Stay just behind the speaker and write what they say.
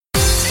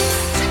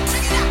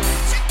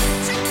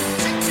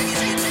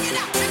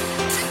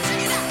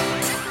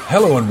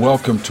Hello and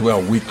welcome to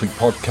our weekly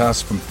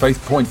podcast from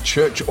Faith Point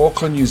Church,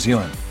 Auckland, New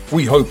Zealand.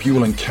 We hope you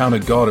will encounter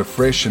God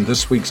afresh in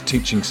this week's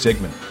teaching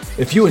segment.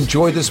 If you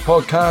enjoy this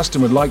podcast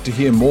and would like to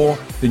hear more,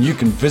 then you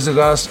can visit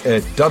us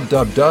at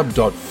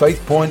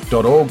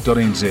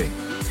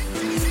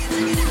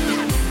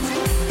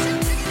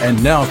www.faithpoint.org.nz.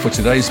 And now for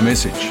today's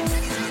message.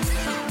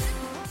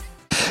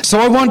 So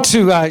I want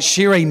to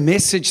share a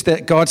message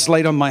that God's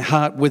laid on my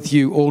heart with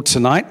you all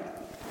tonight.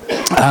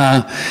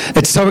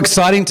 It's so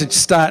exciting to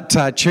start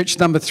church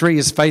number 3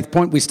 is Faith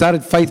Point. We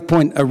started Faith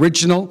Point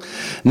original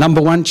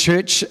number 1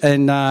 church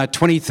in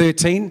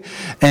 2013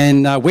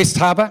 in West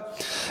Harbour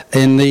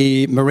in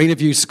the Marina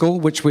View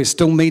School, which we're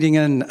still meeting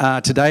in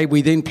today.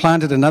 We then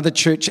planted another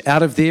church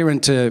out of there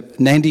into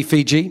Nandi,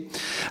 Fiji.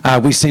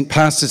 We sent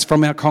pastors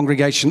from our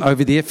congregation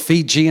over there,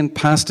 Fijian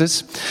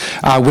pastors.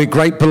 We're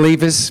great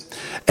believers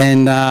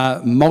in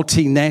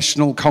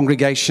multinational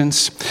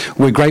congregations.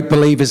 We're great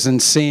believers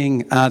in seeing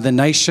the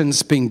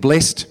nations being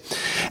blessed.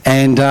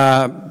 And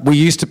we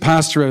used to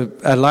pastor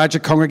a larger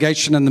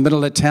congregation in the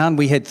middle of town.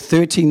 We had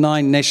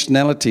 39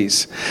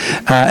 nationalities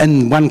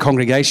in one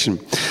congregation.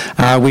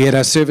 We had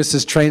our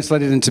services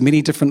translated into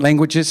many different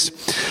languages.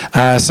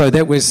 So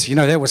that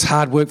was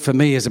hard work for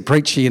me as a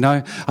preacher,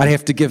 I'd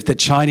have to give the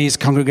Chinese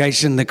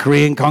congregation, the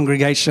Korean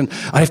congregation,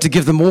 I'd have to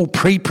give them all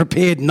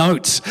pre-prepared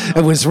notes.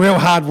 It was real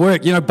hard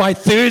work, by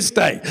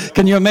Thursday.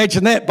 Can you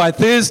imagine that? By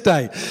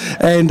Thursday.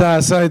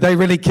 And so they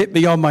really kept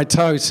me on my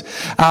toes.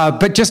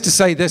 But just to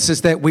say this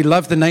is that we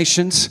love the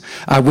nations.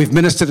 We've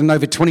ministered in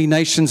over 20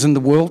 nations in the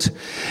world.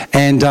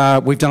 And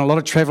we've done a lot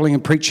of traveling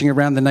and preaching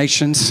around the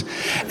nations.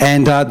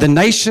 And the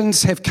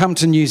nations have come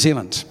to New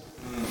Zealand.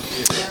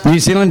 New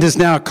Zealand is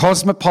now a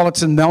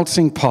cosmopolitan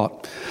melting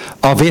pot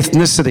of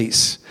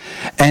ethnicities.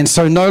 And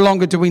so no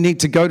longer do we need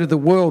to go to the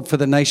world for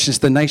the nations.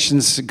 The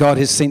nations, God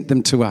has sent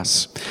them to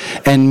us.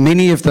 And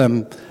many of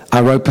them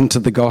are open to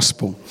the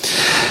gospel.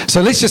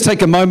 So let's just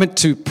take a moment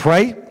to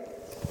pray.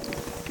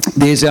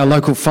 There's our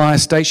local fire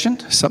station.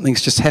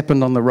 Something's just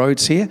happened on the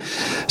roads here.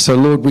 So,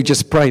 Lord, we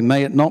just pray,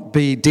 may it not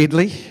be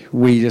deadly.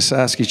 We just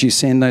ask as you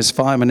send those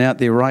firemen out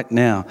there right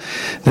now,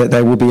 that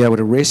they will be able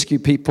to rescue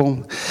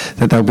people,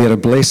 that they'll be able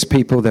to bless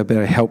people, they'll be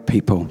able to help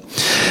people.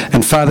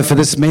 And, Father, for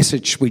this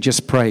message, we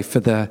just pray for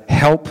the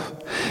help,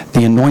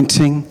 the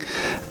anointing,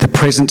 the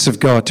presence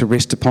of God to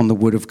rest upon the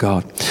word of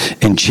God.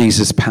 In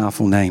Jesus'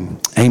 powerful name,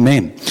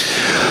 amen.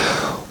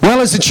 Well,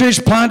 as a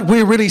church plant,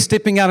 we're really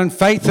stepping out in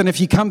faith, and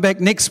if you come back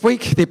next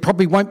week, there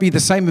probably won't be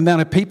the same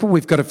amount of people.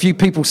 We've got a few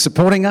people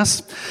supporting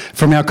us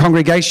from our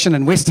congregation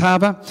in West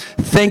Harbour.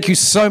 Thank you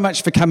so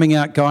much for coming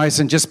out, guys,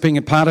 and just being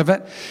a part of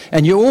it.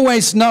 And you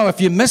always know if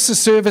you miss a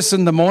service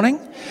in the morning,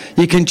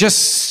 you can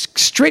just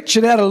stretch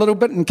it out a little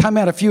bit and come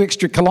out a few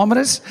extra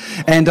kilometres,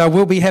 and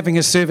we'll be having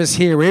a service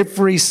here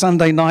every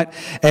Sunday night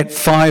at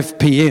 5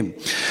 p.m.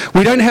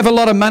 We don't have a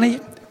lot of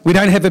money. We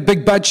don't have a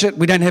big budget,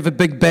 we don't have a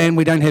big band,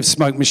 we don't have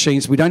smoke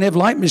machines, we don't have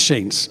light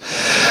machines.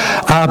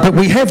 But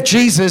we have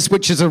Jesus,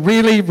 which is a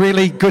really,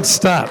 really good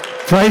start.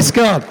 Praise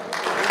God.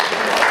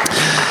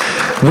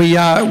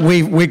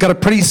 We've got a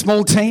pretty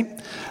small team.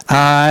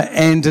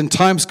 And in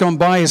times gone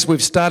by, as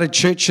we've started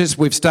churches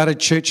with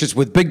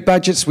big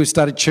budgets, we've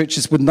started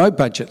churches with no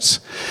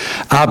budgets.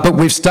 But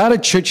we've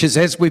started churches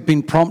as we've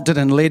been prompted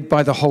and led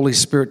by the Holy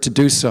Spirit to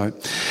do so.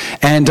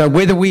 And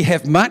whether we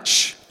have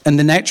much in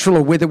the natural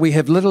or whether we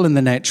have little in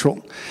the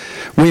natural,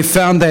 we've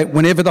found that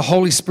whenever the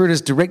Holy Spirit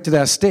has directed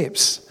our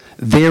steps,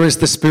 there is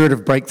the spirit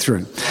of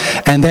breakthrough.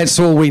 And that's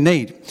all we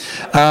need.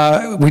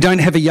 We don't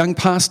have a young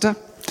pastor.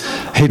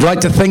 He'd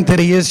like to think that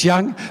he is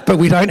young, but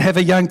we don't have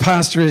a young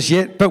pastor as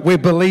yet. But we're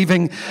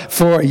believing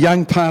for a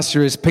young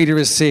pastor, as Peter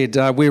has said.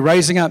 We're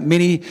raising up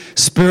many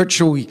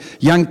spiritual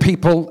young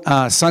people,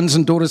 sons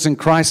and daughters in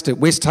Christ at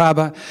West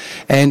Harbour,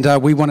 and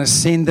we want to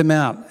send them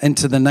out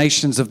into the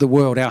nations of the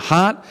world. Our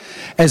heart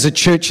as a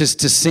church is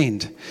to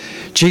send.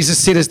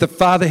 Jesus said, as the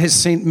Father has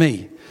sent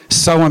me,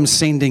 so I'm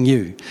sending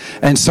you.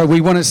 And so we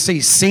want to see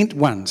sent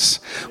ones.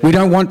 We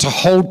don't want to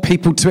hold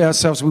people to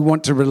ourselves. We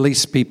want to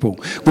release people.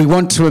 We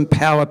want to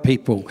empower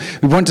people.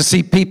 We want to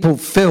see people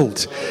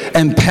filled,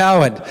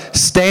 empowered,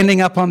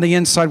 standing up on the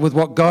inside with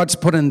what God's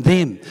put in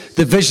them,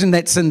 the vision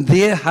that's in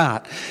their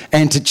heart,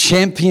 and to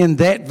champion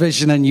that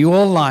vision in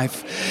your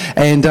life.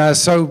 And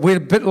so we're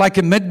a bit like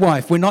a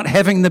midwife. We're not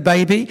having the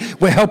baby.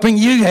 We're helping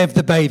you have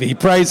the baby.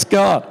 Praise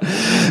God.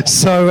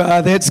 So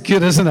that's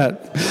good, isn't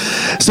it?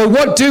 So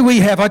what do we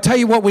have? I tell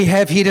you what we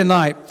have here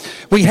tonight.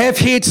 We have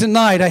here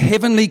tonight a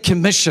heavenly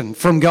commission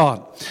from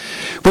God.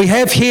 We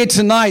have here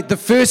tonight the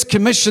first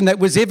commission that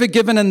was ever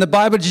given in the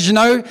Bible. Did you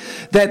know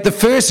that the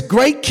first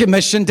great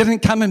commission didn't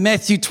come in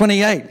Matthew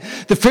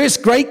 28? The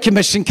first great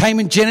commission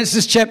came in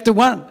Genesis chapter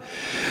 1,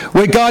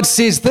 where God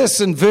says this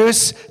in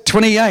verse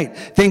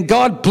 28. Then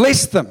God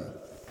blessed them.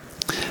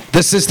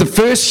 This is the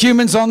first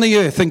humans on the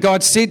earth. And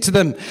God said to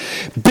them,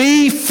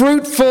 be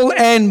fruitful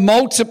and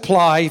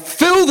multiply,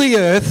 fill the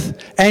earth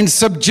and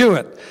subdue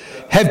it.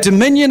 Have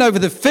dominion over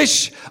the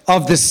fish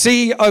of the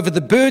sea, over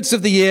the birds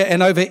of the air,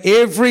 and over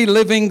every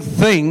living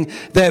thing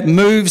that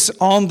moves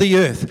on the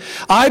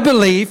earth. I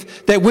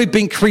believe that we've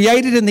been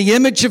created in the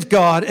image of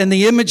God, in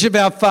the image of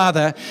our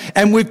Father,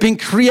 and we've been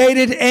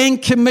created and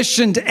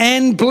commissioned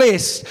and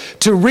blessed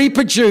to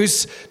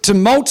reproduce, to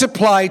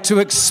multiply, to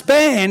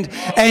expand,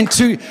 and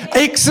to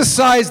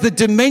exercise the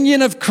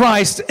dominion of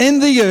Christ in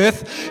the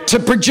earth, to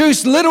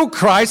produce little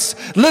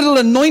Christs, little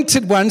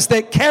anointed ones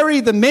that carry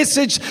the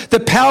message,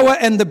 the power,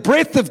 and the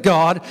breath of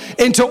God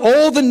into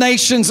all the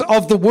nations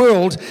of the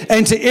world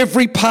and to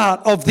every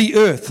part of the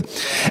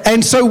earth.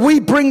 And so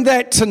we bring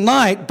that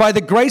tonight by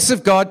the grace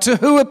of God to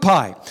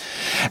Huapai.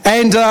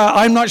 And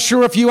I'm not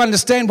sure if you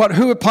understand what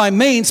Huapai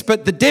means,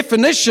 but the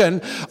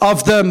definition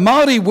of the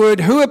Māori word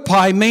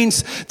Huapai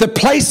means the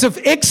place of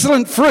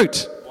excellent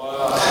fruit.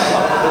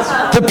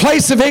 The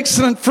place of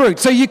excellent fruit.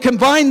 So you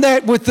combine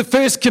that with the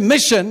first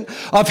commission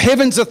of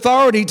heaven's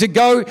authority to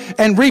go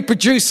and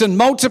reproduce and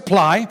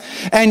multiply,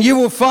 and you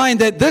will find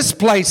that this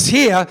place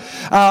here,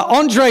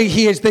 Andre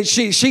here, that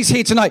she's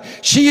here tonight.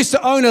 She used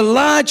to own a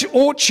large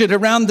orchard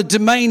around the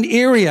Domain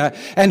area,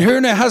 and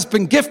her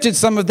husband gifted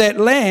some of that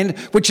land,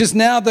 which is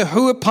now the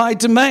Huapai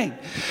Domain.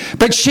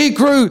 But she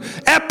grew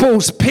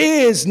apples,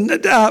 pears,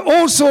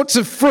 all sorts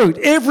of fruit.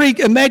 Every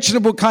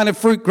imaginable kind of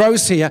fruit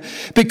grows here,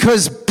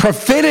 because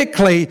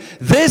prophetically,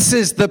 this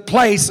is the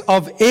place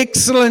of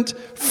excellent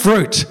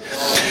fruit.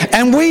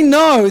 And we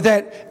know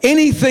that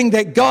anything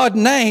that God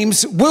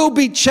names will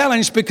be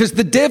challenged, because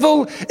the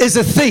devil is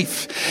a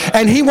thief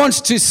and he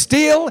wants to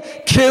steal,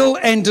 kill,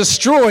 and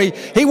destroy.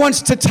 He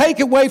wants to take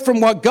away from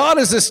what God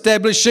is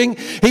establishing.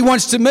 He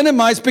wants to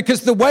minimize,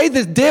 because the way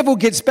the devil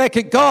gets back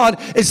at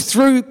God is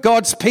through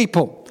God's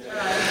people.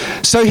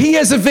 So he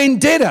has a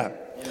vendetta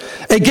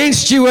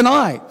against you and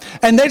I.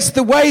 And that's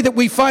the way that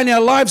we find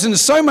our lives in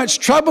so much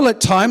trouble at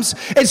times.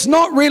 It's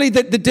not really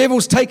that the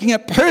devil's taking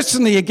it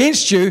personally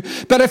against you,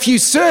 but if you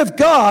serve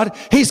God,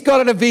 he's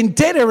got a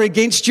vendetta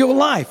against your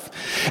life.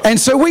 And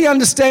so we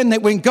understand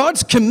that when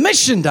God's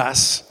commissioned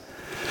us,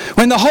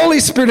 when the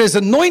Holy Spirit has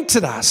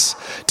anointed us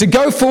to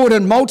go forward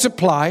and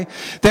multiply,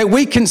 that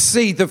we can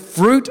see the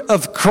fruit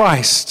of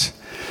Christ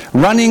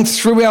running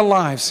through our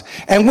lives.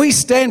 And we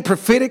stand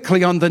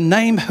prophetically on the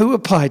name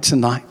Huapai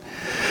tonight.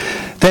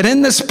 That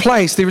in this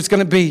place there is going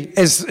to be,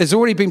 as has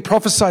already been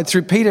prophesied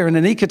through Peter and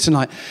Anika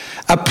tonight,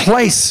 a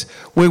place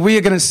where we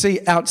are going to see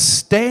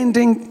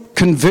outstanding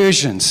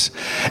conversions,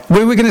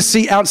 where we're going to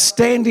see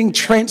outstanding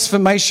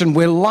transformation,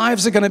 where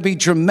lives are going to be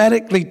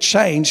dramatically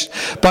changed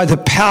by the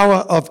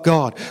power of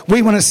God.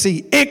 We want to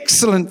see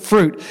excellent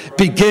fruit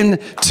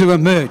begin to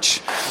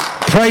emerge.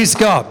 Praise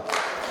God.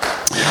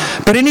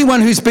 But anyone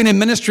who's been in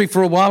ministry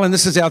for a while, and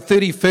this is our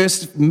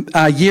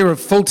 31st year of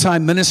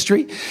full-time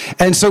ministry,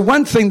 and so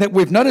one thing that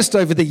we've noticed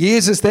over the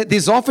years is that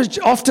there's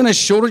often a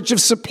shortage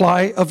of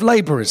supply of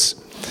laborers.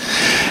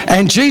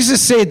 And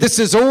Jesus said this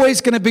is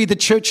always going to be the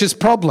church's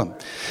problem.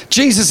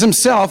 Jesus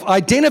himself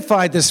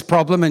identified this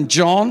problem in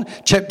John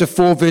chapter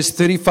 4 verse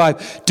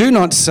 35. Do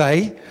not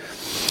say,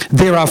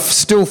 there are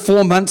still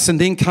 4 months and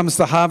then comes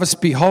the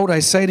harvest. Behold, I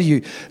say to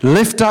you,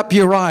 lift up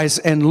your eyes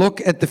and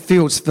look at the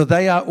fields, for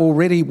they are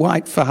already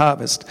white for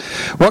harvest.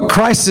 What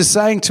Christ is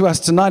saying to us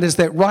tonight is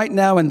that right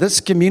now in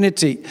this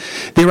community,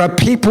 there are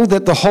people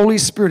that the Holy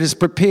Spirit has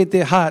prepared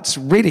their hearts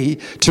ready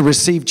to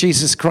receive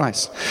Jesus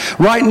Christ.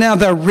 Right now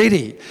they're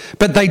ready,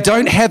 but they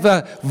don't have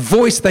a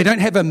voice, they don't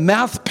have a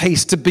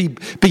mouthpiece to be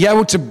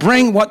able to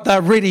bring what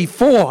they're ready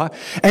for.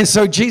 And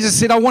so Jesus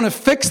said, I want to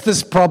fix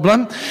this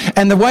problem,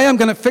 and the way I'm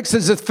going to fix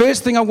it is the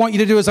first thing I want you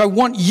to do is I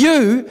want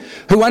you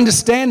who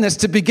understand this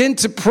to begin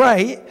to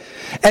pray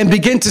and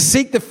begin to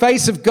seek the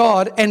face of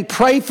God and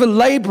pray for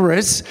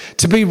laborers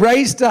to be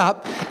raised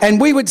up. And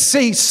we would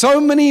see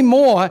so many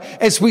more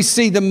as we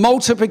see the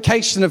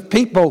multiplication of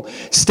people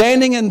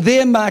standing in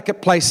their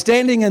marketplace,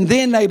 standing in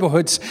their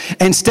neighborhoods,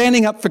 and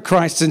standing up for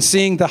Christ and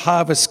seeing the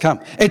harvest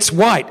come. It's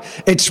white.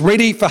 It's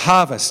ready for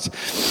harvest.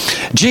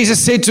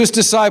 Jesus said to his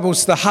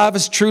disciples, the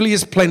harvest truly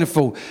is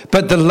plentiful,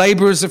 but the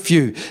laborers are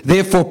few.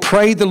 Therefore,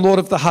 pray the Lord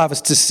of the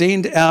harvest to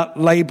send out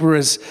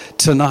laborers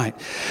tonight.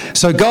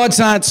 So God's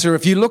answer,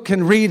 if you look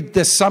and read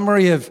the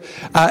summary of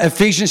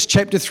Ephesians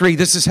chapter 3,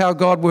 this is how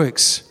God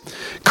works.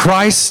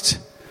 Christ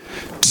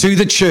to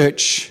the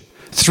church,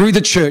 through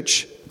the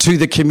church to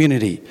the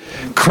community.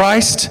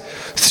 Christ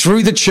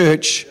through the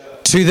church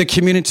to the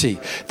community.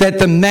 That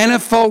the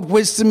manifold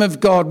wisdom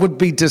of God would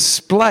be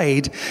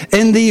displayed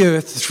in the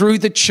earth through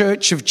the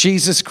church of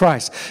Jesus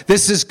Christ.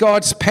 This is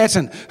God's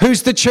pattern.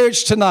 Who's the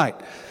church tonight?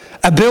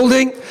 A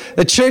building?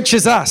 The church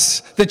is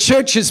us. The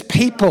church is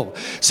people.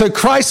 So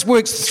Christ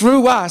works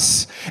through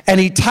us, and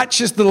he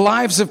touches the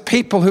lives of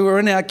people who are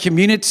in our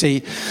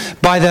community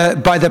by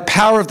the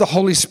power of the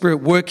Holy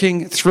Spirit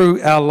working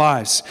through our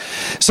lives.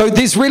 So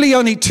there's really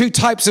only 2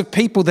 types of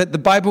people that the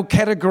Bible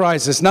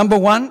categorizes. Number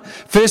 1,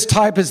 first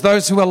type is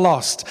those who are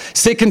lost.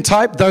 Second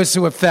type, those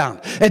who are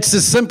found. It's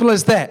as simple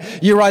as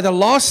that. You're either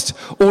lost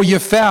or you're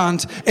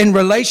found in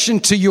relation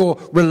to your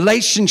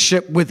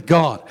relationship with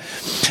God.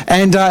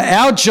 And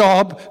our job,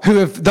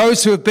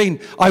 those who have been,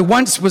 I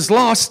once was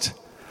lost,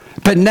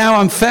 but now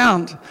I'm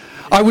found.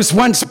 I was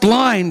once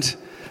blind,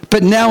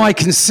 but now I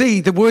can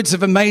see. The words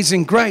of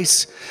Amazing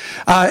Grace.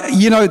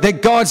 That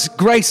God's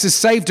grace has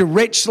saved a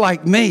wretch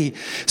like me.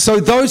 So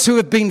those who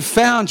have been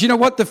found, you know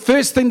what? The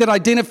first thing that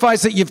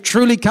identifies that you've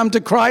truly come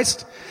to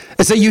Christ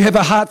is that you have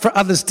a heart for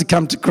others to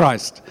come to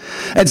Christ.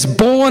 It's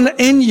born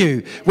in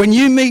you. When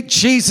you meet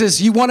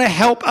Jesus, you want to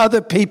help other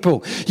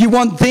people. You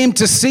want them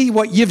to see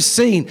what you've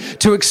seen,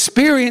 to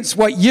experience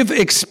what you've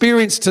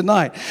experienced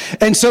tonight.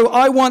 And so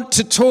I want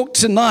to talk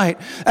tonight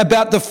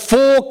about the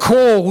 4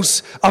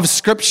 calls of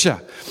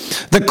Scripture.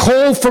 The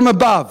call from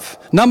above,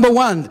 number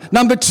 1.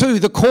 Number 2,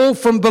 the call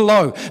from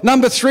below.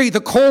 Number 3,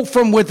 the call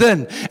from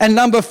within. And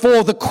number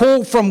 4, the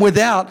call from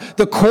without,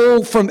 the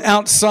call from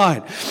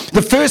outside.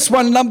 The first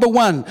one, number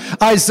 1,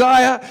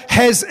 Isaiah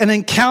has an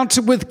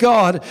encounter with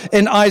God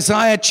in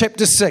Isaiah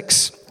chapter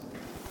 6.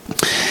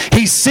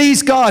 He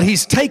sees God,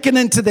 he's taken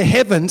into the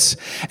heavens,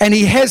 and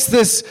he has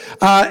this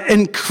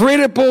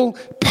incredible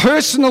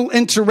personal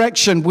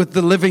interaction with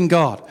the living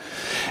God.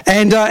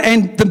 And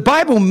the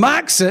Bible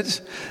marks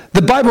it.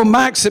 The Bible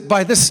marks it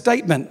by this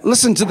statement.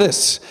 Listen to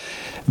this.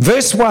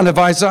 Verse 1 of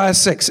Isaiah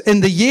 6.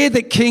 In the year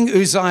that King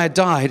Uzziah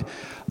died,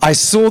 I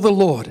saw the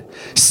Lord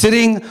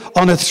sitting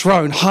on a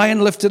throne, high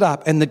and lifted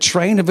up, and the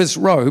train of his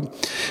robe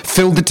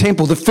filled the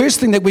temple. The first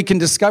thing that we can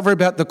discover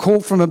about the call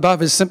from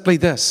above is simply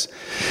this,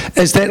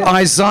 is that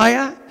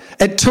Isaiah,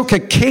 it took a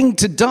king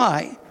to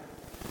die.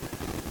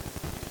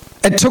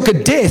 It took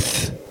a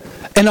death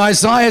in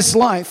Isaiah's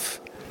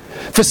life.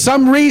 For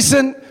some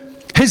reason,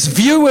 his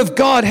view of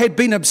God had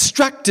been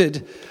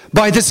obstructed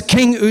by this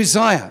King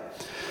Uzziah.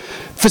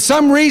 For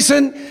some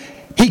reason,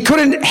 he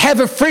couldn't have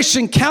a fresh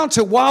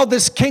encounter while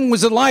this king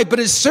was alive, but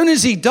as soon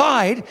as he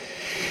died,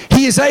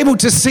 he is able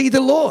to see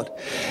the Lord.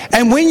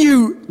 And when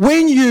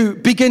you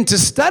begin to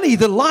study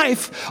the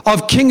life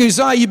of King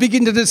Uzziah, you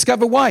begin to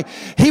discover why.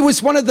 He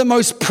was one of the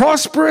most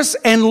prosperous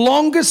and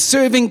longest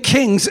serving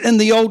kings in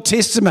the Old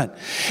Testament.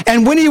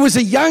 And when he was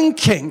a young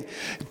king,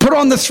 put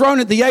on the throne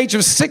at the age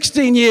of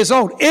 16 years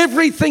old,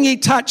 everything he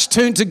touched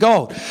turned to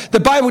gold. The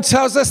Bible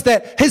tells us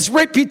that his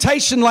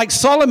reputation, like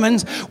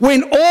Solomon's,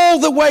 went all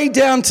the way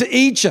down to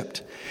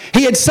Egypt.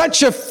 He had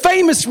such a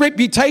famous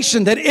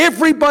reputation that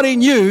everybody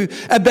knew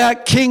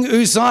about King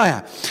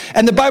Uzziah.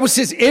 And the Bible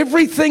says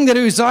everything that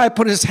Uzziah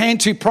put his hand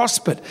to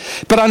prospered.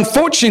 But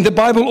unfortunately, the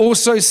Bible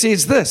also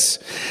says this.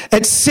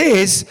 It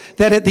says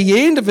that at the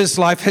end of his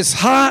life, his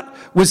heart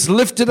was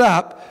lifted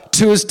up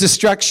to his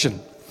destruction.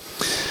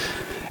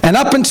 And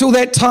up until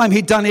that time,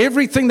 he'd done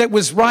everything that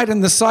was right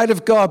in the sight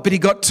of God, but he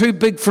got too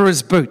big for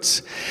his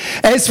boots.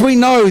 As we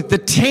know, the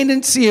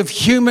tendency of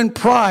human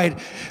pride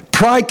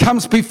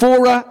comes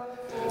before a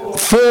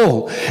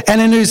fall. And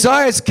in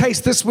Uzziah's case,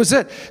 this was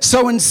it.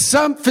 So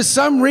for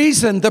some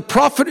reason, the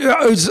prophet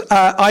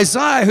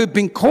Isaiah, who'd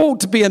been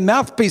called to be a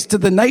mouthpiece to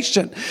the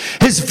nation,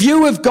 his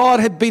view of God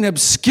had been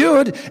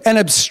obscured and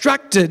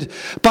obstructed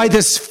by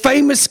this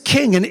famous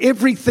king and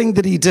everything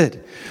that he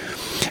did.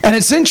 And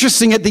it's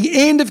interesting, at the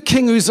end of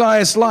King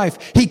Uzziah's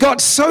life, he got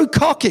so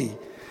cocky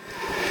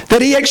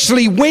that he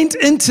actually went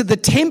into the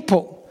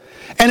temple.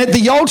 And at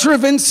the altar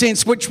of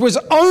incense, which was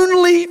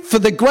only for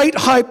the great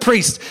high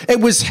priest,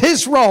 it was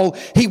his role.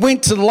 He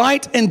went to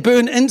light and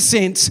burn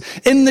incense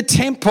in the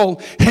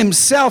temple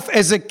himself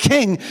as a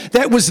king.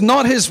 That was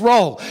not his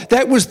role.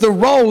 That was the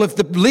role of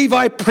the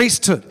Levi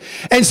priesthood.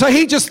 And so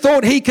he just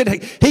thought he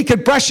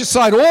could brush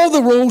aside all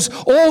the rules,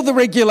 all the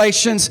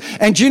regulations.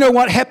 And do you know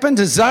what happened?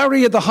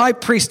 Azariah, the high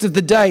priest of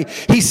the day,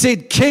 he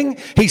said, "King,"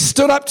 he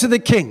stood up to the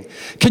king.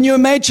 Can you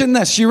imagine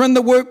this? You're in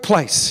the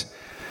workplace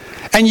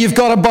and you've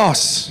got a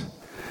boss.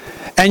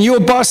 And your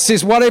boss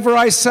says, whatever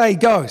I say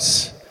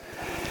goes.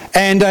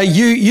 And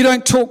you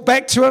don't talk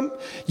back to him.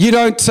 You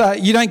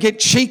don't get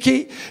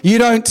cheeky. You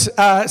don't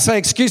say,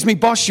 "Excuse me,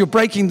 boss, you're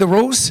breaking the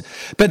rules."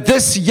 But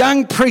this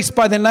young priest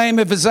by the name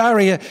of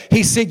Azariah,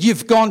 he said,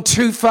 "You've gone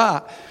too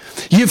far.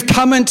 You've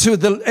come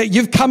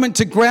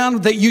into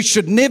ground that you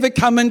should never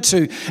come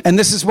into." And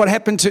this is what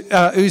happened to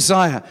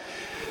Uzziah.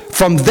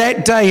 From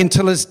that day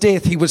until his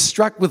death, he was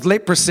struck with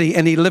leprosy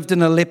and he lived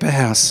in a leper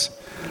house,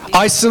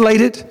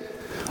 isolated,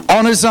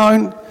 on his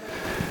own,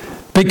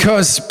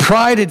 because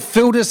pride had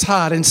filled his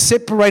heart and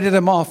separated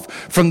him off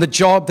from the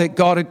job that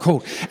God had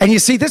called. And you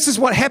see, this is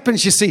what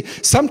happens. You see,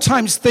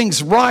 sometimes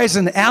things rise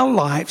in our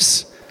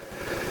lives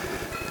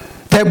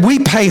that we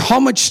pay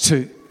homage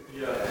to,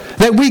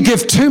 that we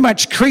give too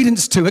much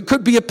credence to. It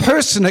could be a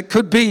person, it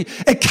could be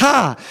a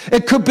car,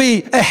 it could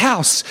be a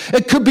house,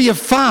 it could be a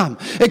farm,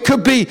 it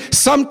could be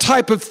some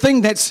type of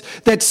thing that's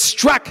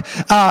struck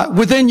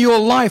within your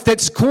life,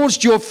 that's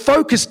caused your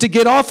focus to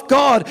get off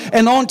God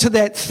and onto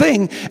that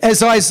thing,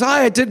 as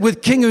Isaiah did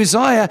with King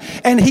Uzziah,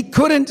 and he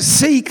couldn't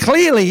see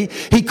clearly,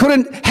 he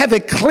couldn't have a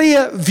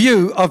clear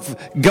view of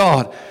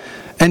God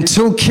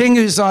until King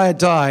Uzziah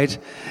died.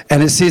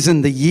 And it says,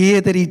 in the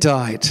year that he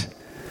died,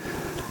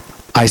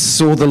 I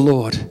saw the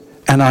Lord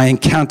and I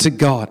encountered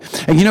God.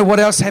 And you know what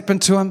else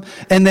happened to him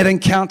in that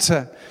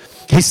encounter?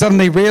 He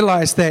suddenly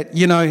realized that,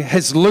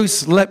 his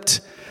loose-lipped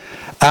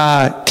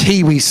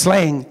Kiwi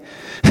slang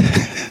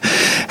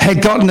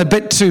had gotten a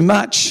bit too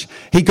much.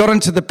 He got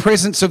into the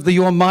presence of the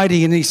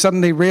Almighty and he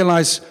suddenly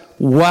realized,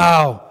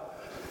 wow,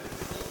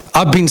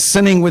 I've been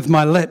sinning with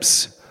my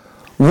lips.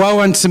 Woe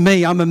unto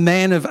me, I'm a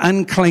man of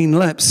unclean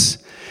lips.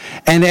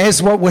 And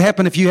as what will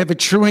happen if you have a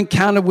true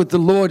encounter with the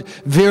Lord,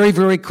 very,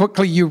 very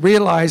quickly you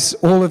realize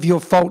all of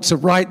your faults are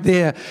right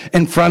there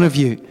in front of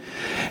you.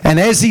 And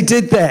as he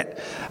did that,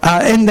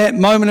 in that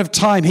moment of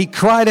time, he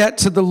cried out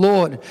to the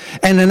Lord,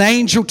 and an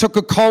angel took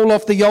a coal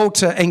off the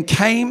altar and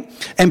came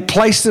and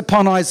placed it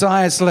upon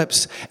Isaiah's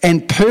lips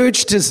and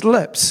purged his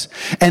lips.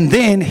 And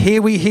then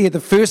here we hear the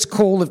first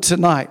call of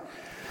tonight.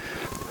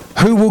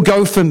 Who will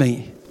go for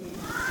me?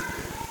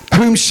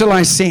 Whom shall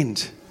I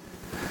send?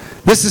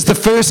 This is the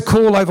first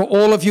call over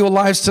all of your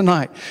lives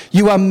tonight.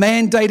 You are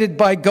mandated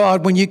by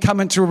God when you come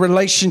into a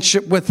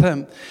relationship with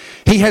Him.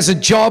 He has a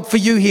job for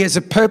you. He has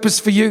a purpose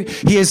for you.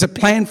 He has a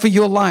plan for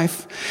your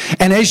life.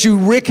 And as you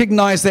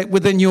recognize that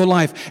within your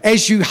life,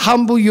 as you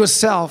humble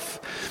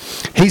yourself,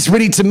 He's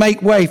ready to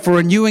make way for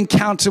a new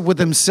encounter with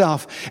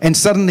Himself. And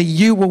suddenly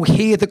you will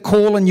hear the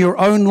call in your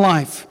own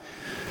life.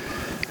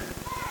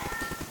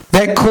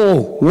 That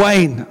call,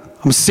 Wayne,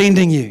 I'm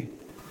sending you.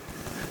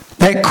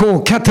 That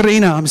call,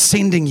 Katerina, I'm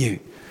sending you.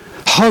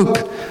 Hope,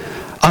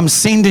 I'm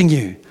sending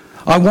you.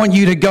 I want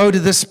you to go to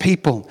this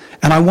people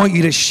and I want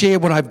you to share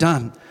what I've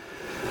done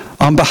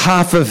on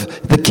behalf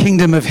of the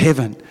kingdom of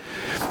heaven.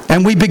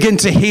 And we begin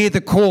to hear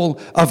the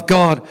call of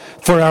God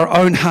for our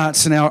own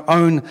hearts and our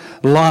own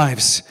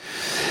lives.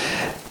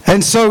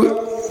 And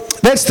so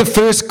that's the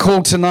first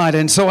call tonight.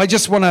 And so I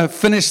just want to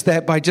finish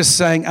that by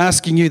just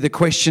asking you the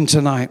question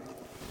tonight.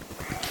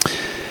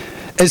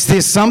 Is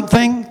there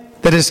something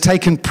that has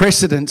taken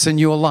precedence in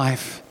your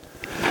life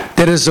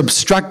that is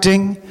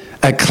obstructing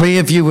a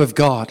clear view of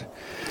God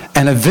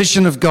and a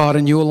vision of God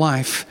in your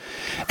life?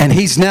 And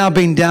He's now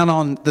been down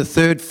on the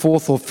 3rd,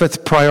 4th, or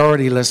 5th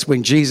priority list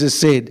when Jesus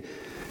said,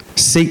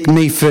 seek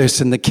me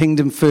first and the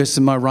kingdom first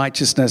and my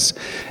righteousness.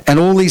 And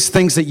all these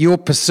things that you're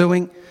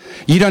pursuing,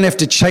 you don't have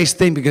to chase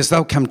them because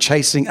they'll come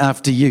chasing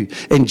after you.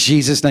 In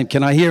Jesus' name,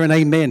 can I hear an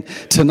amen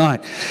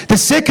tonight? The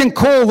second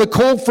call, the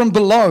call from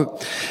below.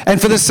 And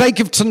for the sake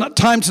of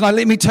time tonight,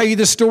 let me tell you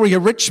the story. A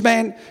rich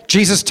man,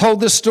 Jesus told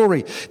this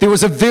story. There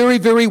was a very,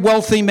 very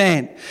wealthy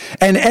man.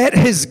 And at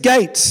his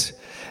gates,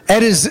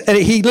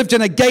 he lived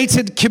in a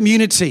gated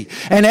community,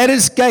 and at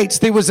his gates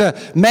there was a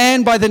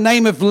man by the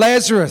name of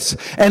Lazarus,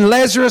 and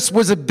Lazarus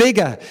was a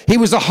beggar. He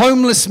was a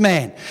homeless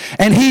man,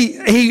 and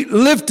he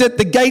lived at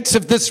the gates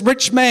of this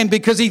rich man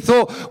because he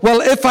thought,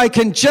 well, if I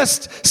can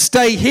just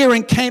stay here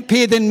and camp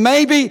here, then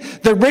maybe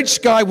the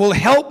rich guy will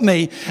help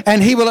me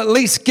and he will at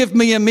least give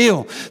me a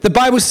meal. The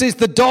Bible says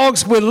the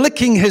dogs were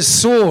licking his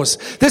sores.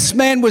 This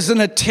man was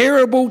in a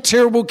terrible,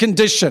 terrible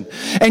condition,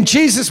 and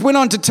Jesus went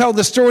on to tell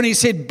the story, and he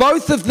said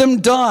both of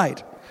them died.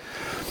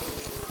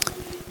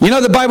 You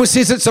know, the Bible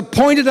says it's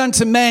appointed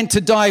unto man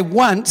to die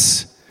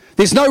once.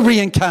 There's no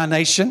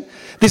reincarnation.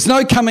 There's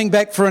no coming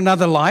back for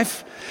another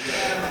life.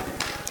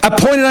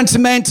 Appointed unto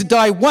man to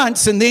die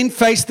once and then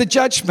face the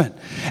judgment.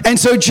 And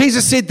so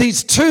Jesus said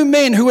these two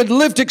men who had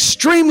lived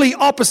extremely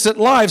opposite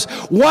lives,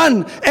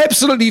 one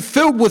absolutely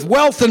filled with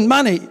wealth and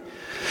money,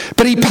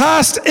 but he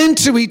passed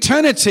into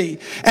eternity,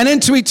 and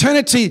into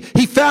eternity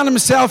he found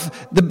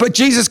himself,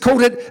 Jesus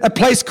called it a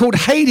place called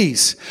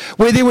Hades,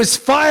 where there was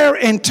fire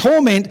and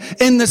torment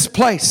in this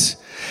place.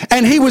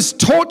 And he was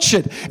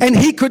tortured, and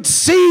he could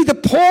see the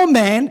poor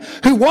man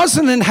who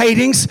wasn't in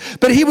Hades,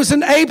 but he was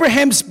in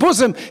Abraham's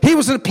bosom. He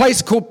was in a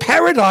place called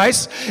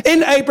paradise,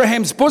 in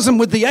Abraham's bosom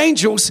with the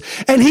angels,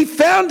 and he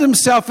found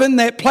himself in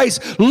that place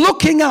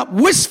looking up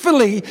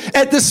wistfully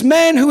at this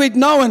man who had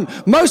known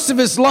most of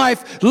his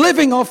life,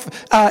 living off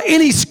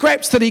any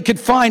scraps that he could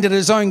find at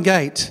his own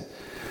gate.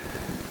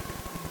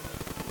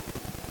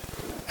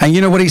 And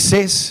you know what he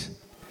says?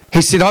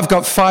 He said, I've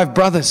got 5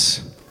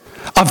 brothers.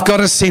 I've got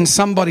to send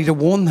somebody to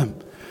warn them.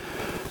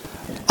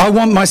 I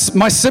want my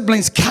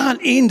siblings can't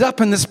end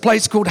up in this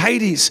place called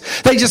Hades.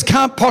 They just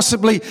can't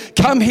possibly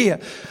come here.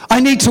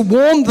 I need to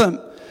warn them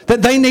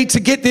that they need to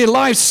get their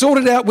lives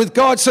sorted out with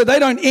God so they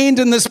don't end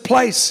in this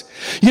place.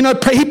 You know,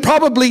 he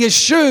probably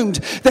assumed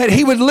that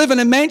he would live in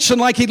a mansion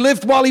like he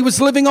lived while he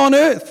was living on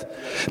earth.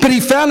 But he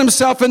found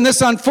himself in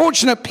this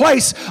unfortunate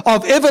place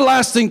of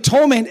everlasting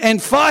torment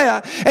and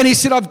fire. And he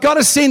said, I've got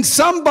to send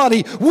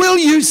somebody. Will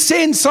you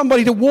send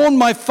somebody to warn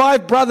my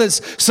 5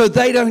 brothers so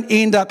they don't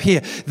end up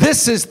here?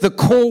 This is the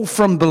call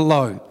from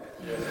below.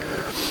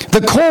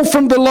 The call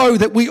from below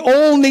that we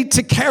all need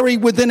to carry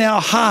within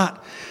our heart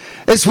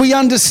as we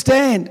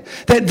understand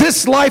that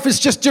this life is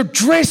just a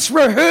dress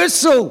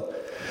rehearsal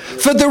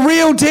for the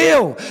real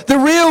deal. The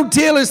real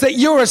deal is that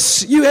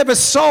you have a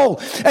soul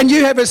and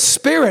you have a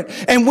spirit.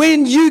 And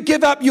when you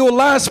give up your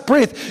last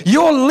breath,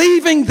 you're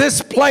leaving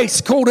this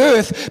place called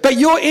earth, but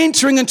you're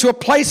entering into a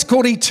place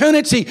called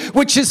eternity,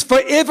 which is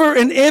forever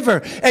and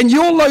ever. And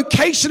your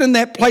location in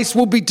that place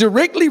will be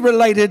directly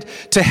related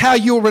to how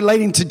you're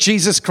relating to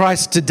Jesus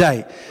Christ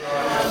today.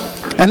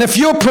 And if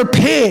you're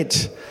prepared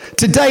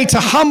today to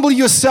humble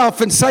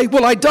yourself and say,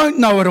 well, I don't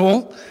know it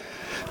all,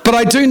 but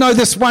I do know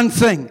this one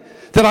thing,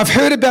 that I've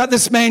heard about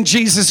this man,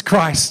 Jesus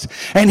Christ,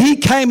 and he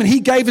came and he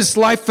gave his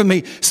life for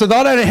me so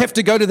that I don't have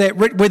to go to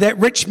where that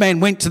rich man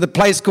went, to the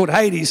place called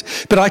Hades,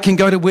 but I can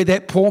go to where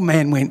that poor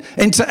man went,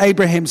 into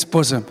Abraham's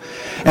bosom,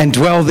 and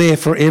dwell there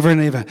forever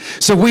and ever.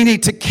 So we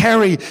need to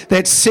carry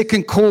that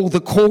second call,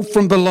 the call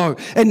from below.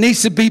 It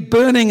needs to be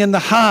burning in the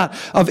heart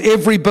of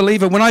every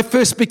believer. When I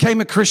first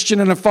became a Christian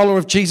and a follower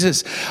of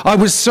Jesus, I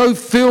was so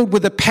filled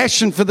with a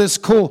passion for this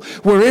call.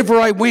 Wherever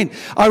I went,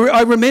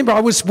 I remember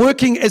I was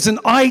working as an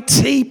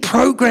IT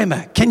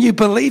programmer. Can you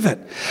believe it?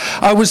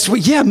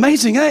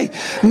 Amazing, eh?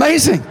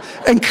 Amazing,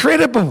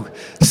 incredible.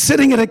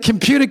 Sitting at a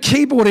computer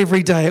keyboard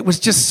every day. It was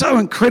just so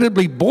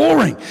incredibly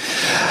boring.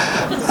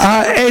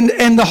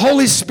 And the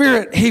Holy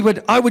Spirit,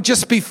 I would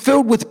just be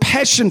filled with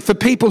passion for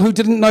people who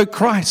didn't know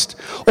Christ.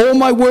 All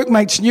my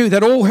workmates knew,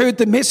 that all heard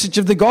the message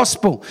of the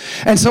gospel.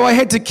 And so I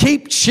had to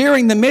keep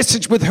sharing the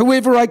message with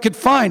whoever I could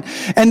find.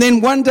 And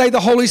then one day the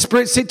Holy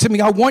Spirit said to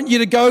me, I want you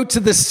to go to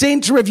the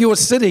center of your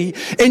city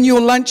in your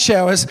lunch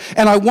hours,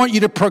 and I want you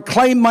to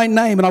proclaim my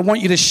name, and I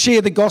want you to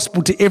share the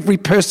gospel to every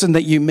person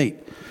that you meet.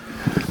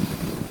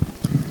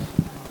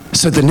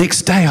 So the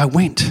next day I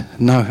went.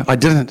 No, I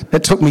didn't.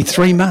 It took me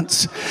 3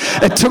 months.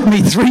 It took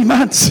me 3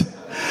 months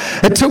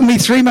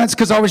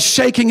because I was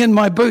shaking in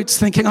my boots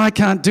thinking, I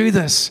can't do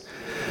this.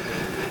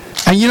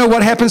 And you know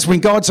what happens when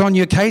God's on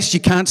your case?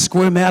 You can't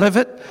squirm out of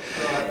it.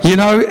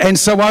 And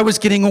so I was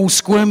getting all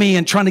squirmy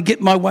and trying to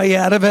get my way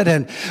out of it.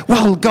 And,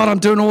 well, God, I'm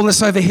doing all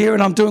this over here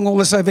and I'm doing all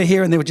this over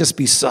here. And there would just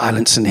be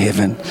silence in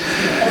heaven.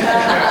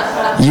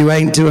 You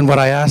ain't doing what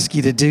I ask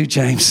you to do,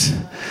 James.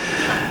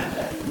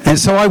 And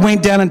so I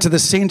went down into the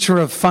centre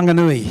of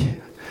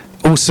Whanganui,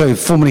 also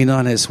formerly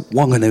known as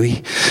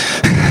Wanganui.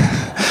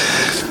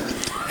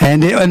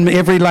 And in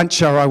every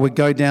lunch hour I would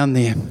go down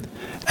there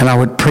and I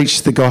would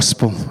preach the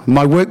gospel.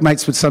 My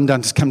workmates would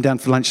sometimes come down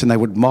for lunch and they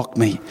would mock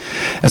me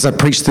as I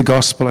preached the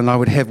gospel, and I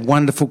would have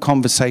wonderful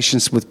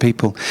conversations with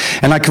people.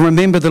 And I can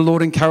remember the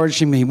Lord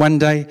encouraging me. One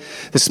day,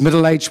 this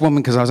middle-aged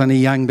woman, because I was only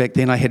young back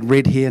then, I had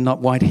red hair, not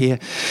white hair,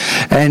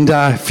 and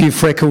a few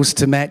freckles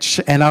to match.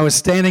 And I was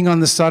standing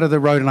on the side of the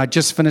road and I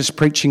just finished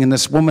preaching, and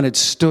this woman had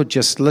stood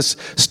just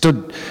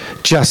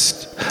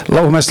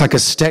almost like a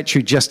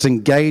statue, just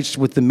engaged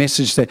with the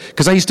message.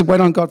 Because I used to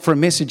wait on God for a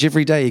message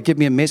every day. He'd give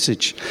me a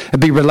message. It'd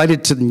be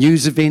related to the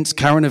news events,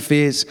 current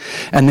affairs,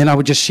 and then I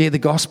would just share the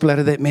gospel out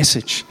of that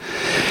message.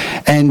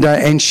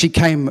 And she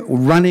came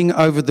running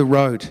over the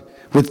road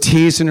with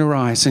tears in her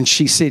eyes, and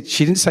she said,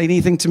 she didn't say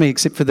anything to me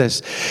except for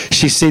this.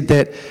 She said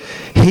that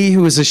he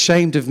who is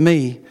ashamed of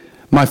me,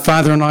 my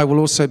Father and I will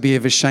also be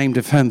ashamed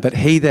of him, but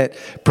he that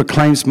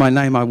proclaims my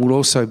name, I will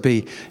also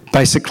be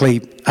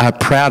basically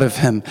proud of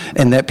him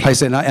in that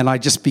place. And I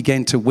just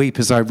began to weep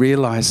as I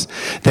realized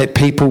that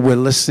people were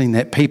listening,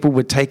 that people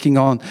were taking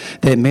on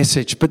that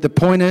message. But the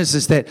point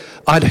is that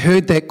I'd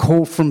heard that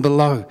call from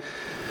below.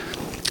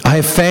 I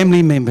have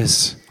family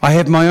members. I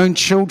have my own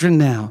children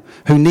now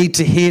who need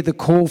to hear the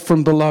call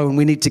from below, and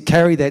we need to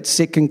carry that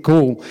second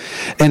call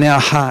in our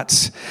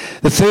hearts.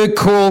 The third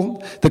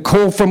call, the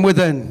call from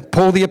within.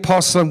 Paul the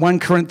Apostle in 1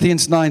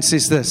 Corinthians 9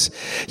 says this,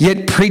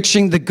 "Yet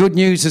preaching the good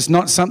news is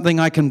not something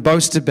I can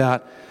boast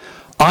about.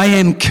 I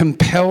am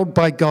compelled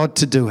by God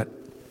to do it."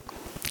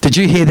 Did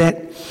you hear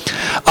that?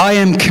 I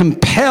am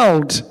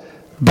compelled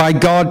by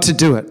God to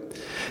do it.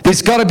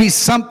 There's got to be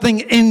something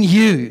in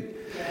you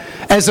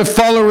as a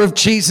follower of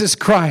Jesus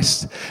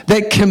Christ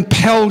that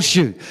compels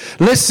you.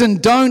 Listen,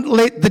 don't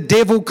let the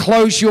devil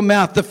close your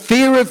mouth. The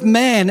fear of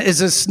man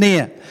is a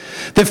snare.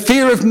 The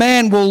fear of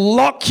man will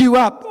lock you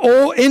up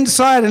all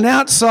inside and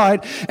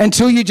outside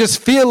until you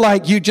just feel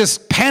like you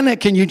just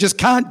panic and you just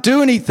can't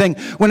do anything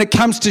when it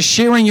comes to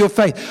sharing your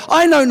faith.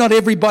 I know not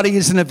everybody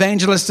is an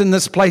evangelist in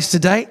this place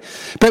today,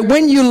 but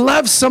when you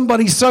love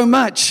somebody so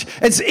much,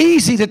 it's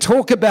easy to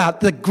talk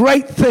about the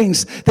great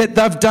things that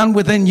they've done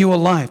within your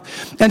life.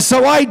 And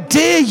so I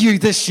dare you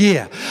this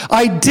year,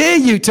 I dare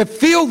you to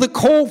feel the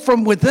call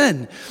from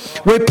within,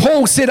 where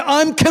Paul said,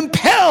 I'm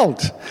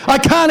compelled. I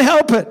can't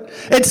help it.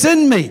 It's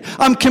in me.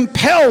 I'm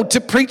compelled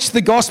to preach the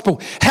gospel.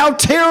 How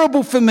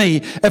terrible for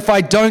me if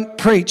I don't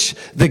preach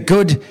the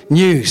good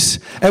news.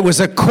 It was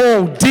a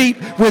call deep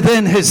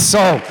within his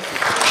soul.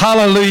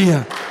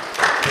 Hallelujah.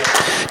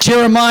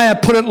 Jeremiah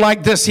put it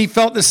like this. He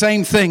felt the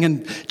same thing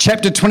in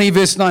chapter 20,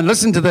 verse 9.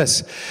 Listen to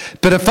this.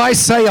 But if I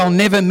say I'll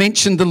never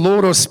mention the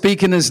Lord or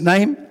speak in his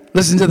name,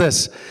 listen to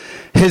this.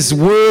 His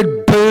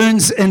word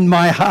burns in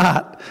my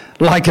heart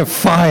like a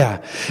fire.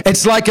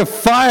 It's like a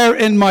fire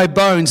in my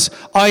bones.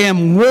 I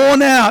am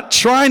worn out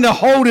trying to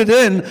hold it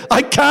in.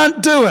 I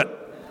can't do it.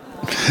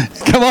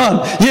 Come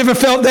on. You ever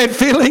felt that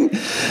feeling?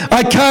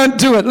 I can't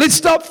do it. Let's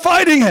stop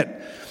fighting it.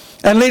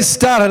 And let's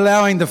start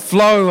allowing the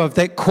flow of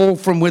that call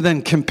from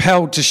within,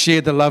 compelled to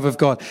share the love of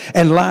God.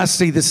 And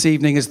lastly this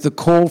evening is the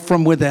call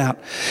from without.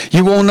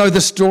 You all know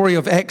the story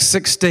of Acts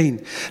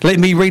 16. Let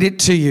me read it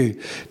to you.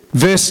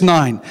 Verse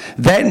 9,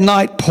 that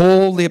night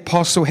Paul the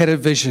apostle had a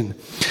vision.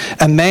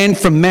 A man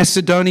from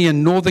Macedonia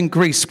in northern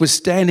Greece was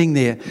standing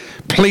there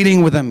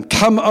pleading with him,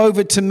 come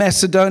over to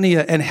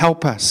Macedonia and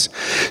help us.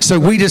 So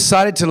we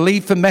decided to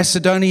leave for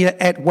Macedonia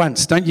at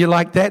once. Don't you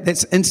like that?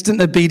 That's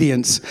instant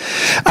obedience.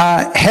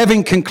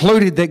 Having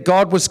concluded that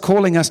God was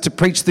calling us to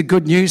preach the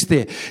good news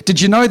there.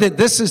 Did you know that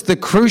this is the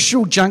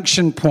crucial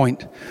junction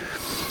point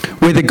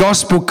where the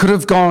gospel could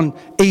have gone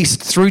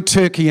east through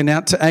Turkey and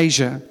out to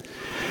Asia?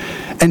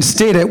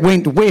 Instead, it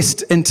went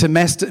west into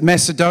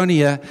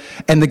Macedonia,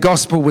 and the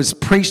gospel was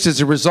preached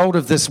as a result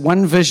of this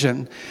one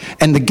vision,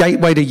 and the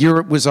gateway to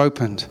Europe was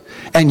opened.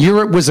 And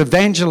Europe was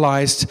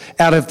evangelized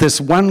out of this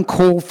one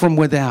call from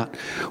without,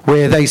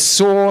 where they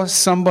saw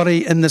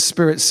somebody in the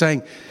Spirit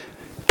saying,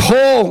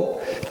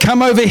 Paul,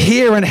 come over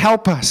here and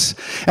help us.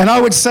 And I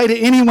would say to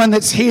anyone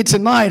that's here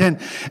tonight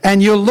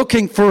and you're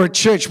looking for a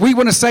church, we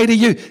want to say to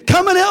you,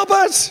 come and help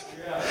us.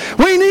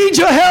 We need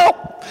your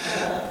help.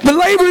 The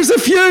laborers are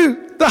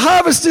few. The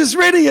harvest is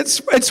ready.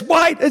 It's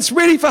white. It's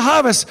ready for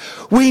harvest.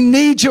 We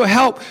need your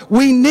help.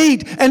 We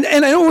need,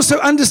 and also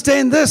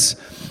understand this,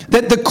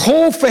 that the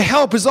call for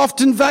help is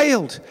often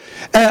veiled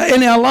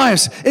in our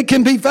lives. It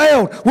can be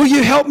veiled. Will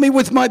you help me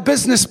with my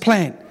business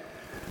plan?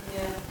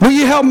 Will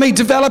you help me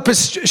develop a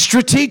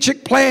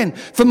strategic plan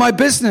for my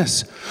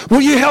business?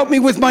 Will you help me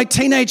with my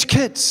teenage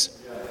kids?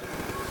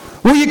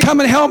 Will you come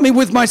and help me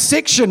with my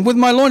section, with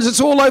my lawns? It's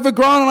all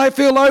overgrown and I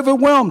feel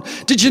overwhelmed.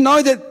 Did you know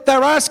that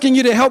they're asking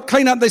you to help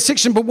clean up their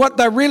section, but what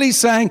they're really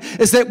saying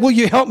is that, will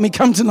you help me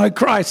come to know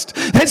Christ?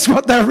 That's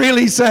what they're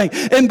really saying.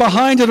 And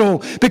behind it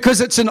all,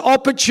 because it's an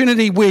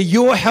opportunity where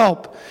your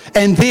help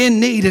and their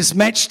need is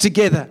matched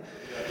together.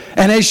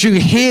 And as you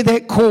hear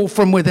that call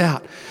from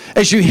without,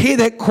 as you hear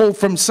that call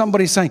from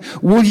somebody saying,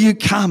 will you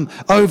come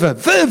over?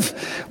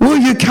 Viv, will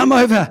you come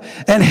over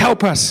and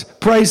help us?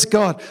 Praise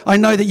God. I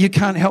know that you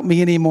can't help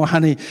me anymore,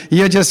 honey.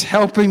 You're just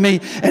helping me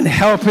and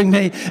helping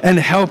me and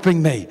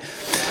helping me.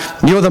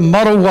 You're the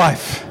model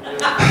wife.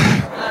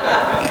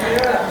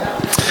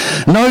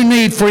 No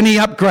need for any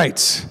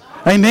upgrades.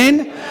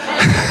 Amen?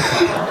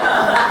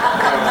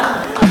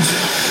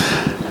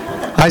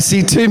 I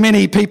see too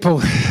many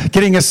people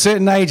getting a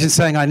certain age and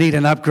saying, I need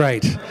an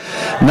upgrade.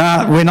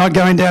 No, we're not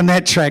going down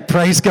that track.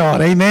 Praise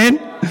God. Amen.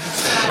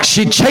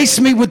 She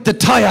chased me with the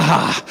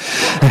taiaha.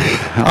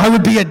 I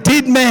would be a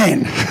dead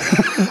man.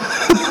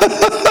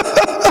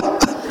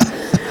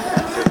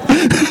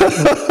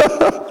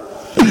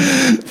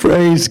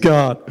 Praise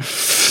God.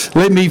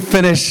 Let me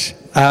finish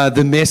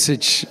the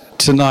message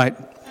tonight.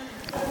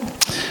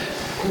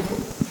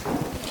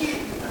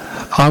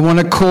 I want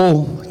to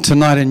call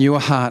tonight in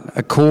your heart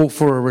a call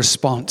for a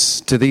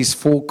response to these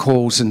 4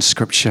 calls in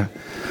Scripture.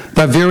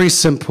 They're very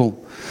simple.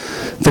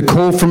 The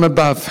call from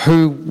above,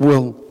 who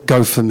will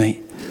go for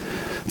me?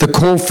 The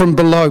call from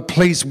below,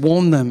 please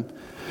warn them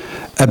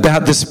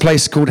about this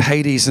place called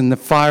Hades and the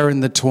fire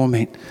and the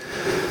torment.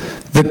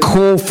 The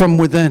call from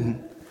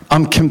within,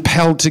 I'm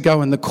compelled to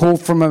go. And the call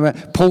from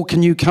above, Paul,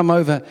 can you come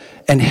over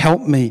and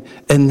help me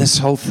in this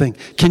whole thing?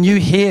 Can you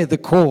hear the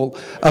call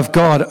of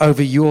God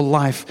over your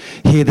life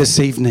here this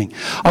evening?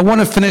 I want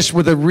to finish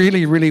with a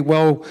really, really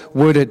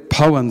well-worded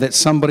poem that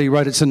somebody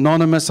wrote. It's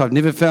anonymous. I've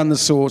never found the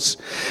source.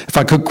 If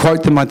I could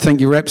quote them, I'd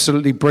think you're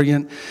absolutely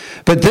brilliant.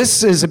 But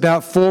this is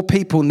about 4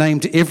 people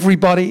named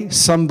everybody,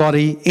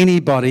 somebody,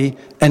 anybody,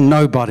 and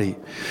nobody.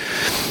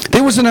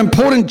 There was an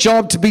important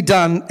job to be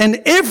done,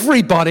 and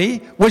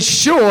everybody was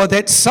sure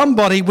that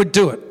somebody would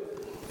do it.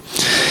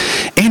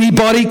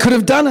 Anybody could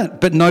have done it,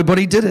 but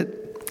nobody did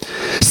it.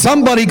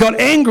 Somebody got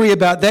angry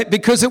about that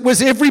because it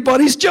was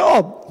everybody's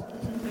job.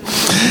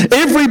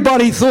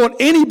 Everybody thought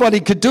anybody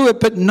could do it,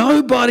 but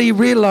nobody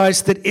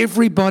realized that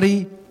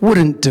everybody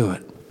wouldn't do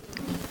it.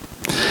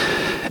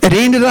 It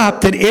ended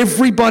up that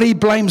everybody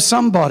blamed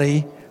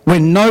somebody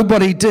when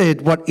nobody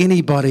did what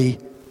anybody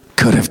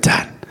could have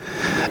done.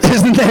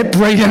 Isn't that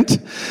brilliant?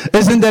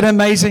 Isn't that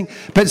amazing?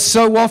 But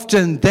so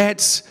often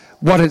that's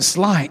what it's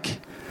like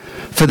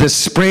for the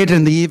spread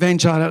and the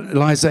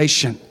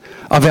evangelization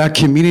of our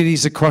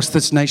communities across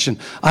this nation.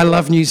 I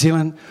love New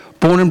Zealand.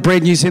 Born and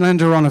bred New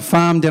Zealander on a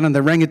farm down in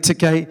the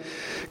Rangitikei,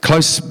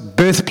 close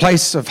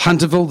birthplace of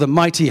Hunterville, the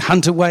mighty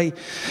Hunterway.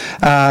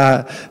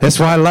 That's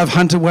why I love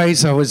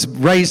Hunterways. I was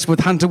raised with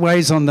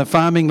Hunterways on the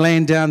farming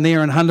land down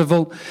there in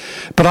Hunterville.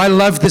 But I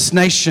love this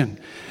nation.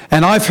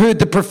 And I've heard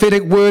the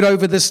prophetic word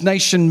over this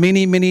nation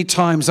many, many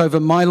times over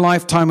my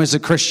lifetime as a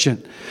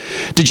Christian.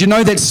 Did you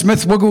know that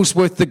Smith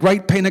Wigglesworth, the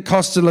great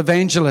Pentecostal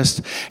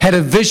evangelist, had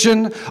a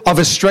vision of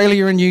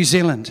Australia and New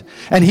Zealand?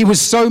 And he was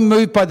so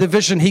moved by the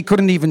vision, he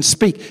couldn't even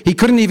speak. He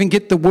couldn't even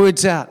get the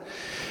words out.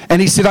 And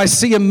he said, I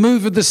see a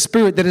move of the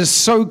Spirit that is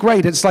so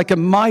great. It's like a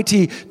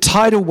mighty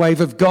tidal wave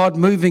of God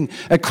moving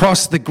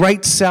across the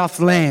great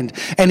South Land.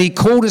 And he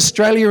called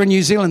Australia and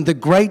New Zealand the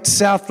great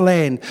South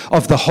Land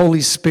of the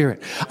Holy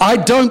Spirit. I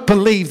don't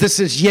believe this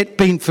has yet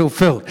been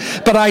fulfilled.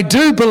 But I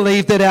do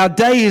believe that our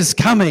day is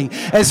coming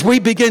as we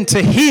begin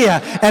to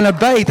hear and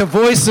obey the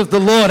voice of the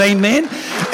Lord. Amen.